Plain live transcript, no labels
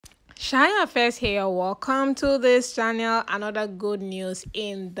Shine Affairs here. Welcome to this channel. Another good news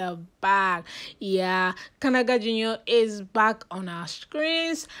in the bag. Yeah, Kanaga Jr. is back on our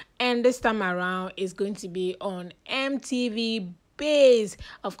screens, and this time around is going to be on MTV base.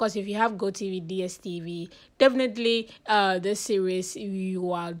 Of course, if you have GoTV, DSTV, definitely this series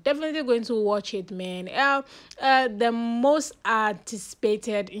you are definitely going to watch it, man. The most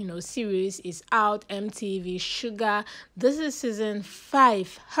anticipated series is out, MTV Sugar. This is season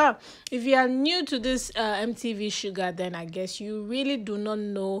 5. If you are new to this MTV Sugar, then I guess you really do not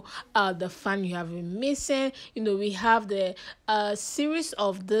know the fun you have been missing. We have the series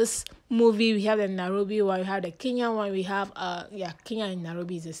of this movie. We have the Nairobi one, we have the Kenyan one, we have Kenya and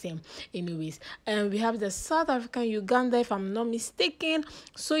Nairobi is the same anyways, and we have the South African, Uganda, if I'm not mistaken.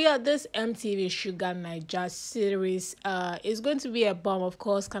 So yeah, this MTV Sugar Niger series is going to be a bomb. Of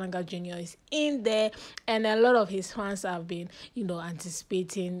course, Kanaga Jr. is in there, and a lot of his fans have been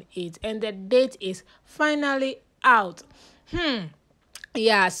anticipating it, and the date is finally out.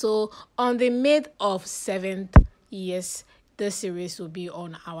 Yeah, so on the May of 7th, yes, the series will be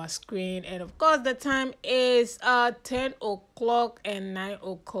on our screen, and of course the time is 10 o'clock and 9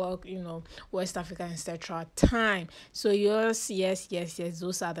 o'clock, West African Central Time. So yes,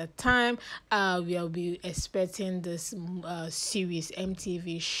 those are the time we'll be expecting this series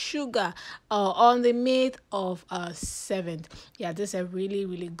MTV Sugar on the May of 7th. Yeah, this is a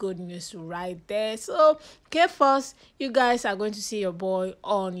really good news right there. So okay, first you guys are going to see your boy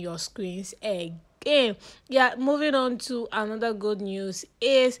on your screens again. Yeah, moving on to another good news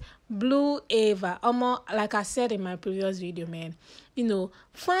is Blue Aiva. Like I said in my previous video, man,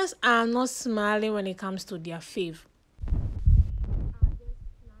 fans are not smiling when it comes to their fave.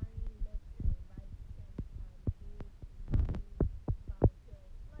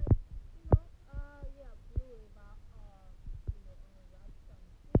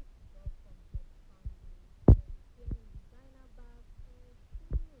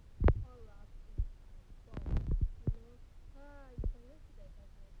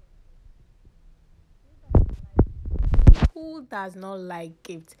 Who does not like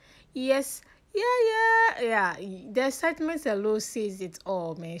gifts? Yes, yeah. The excitement alone says it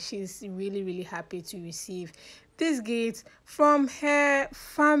all, man. She's really happy to receive this gift from her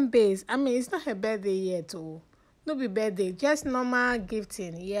fan base. I mean, it's not her birthday yet, oh. No be birthday, just normal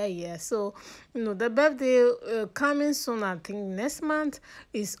gifting. Yeah. So the birthday coming soon, I think next month,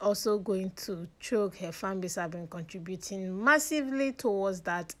 is also going to choke. Her fan base have been contributing massively towards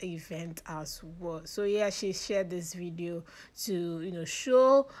that event as well. So yeah, she shared this video to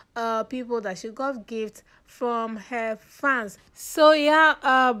show people that she got gifts from her fans. So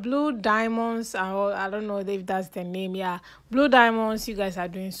yeah, Blue Diamonds, I don't know if that's the name. Yeah, Blue Diamonds, you guys are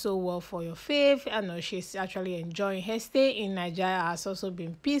doing so well for your faith. I know she's actually enjoying her stay in Nigeria, has also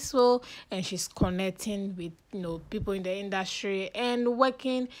been peaceful, and she's connecting with people in the industry and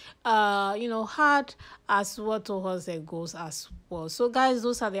working hard as well towards her goals as well. So guys,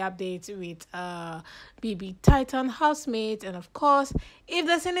 those are the updates with BB Titan housemate, and of course, if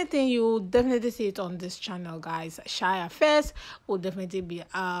there's anything, you definitely see it on this channel, guys. Shy Affairs will definitely be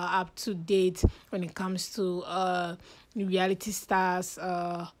up to date when it comes to reality stars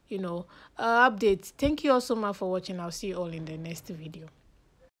updates. Thank you all so much for watching. I'll see you all in the next video.